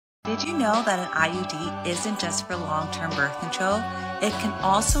Did you know that an IUD isn't just for long-term birth control? It can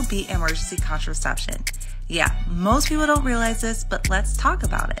also be emergency contraception. Yeah, most people don't realize this, but let's talk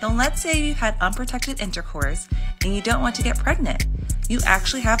about it. So let's say you've had unprotected intercourse and you don't want to get pregnant. You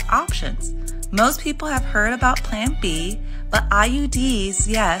actually have options. Most people have heard about Plan B, but IUDs,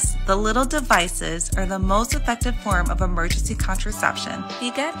 yes, the little devices, are the most effective form of emergency contraception.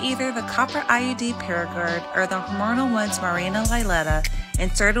 You get either the copper IUD Paragard or the hormonal ones Mirena, Liletta,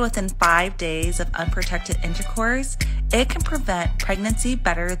 inserted within 5 days of unprotected intercourse. It can prevent pregnancy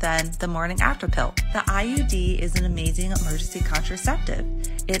better than the morning after pill. The IUD is an amazing emergency contraceptive.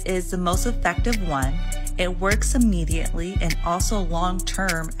 It is the most effective one. It works immediately and also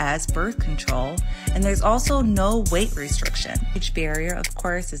long-term as birth control. And there's also no weight restriction. Each barrier, of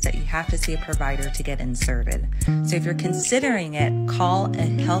course, is that you have to see a provider to get inserted. So if you're considering it, call a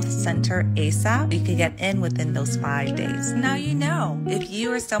health center ASAP. You can get in within those 5 days. Now you know. If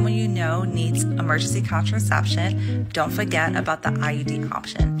you or someone you know needs emergency contraception, don't forget about the IUD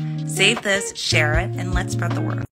option. Save this, share it, and let's spread the word.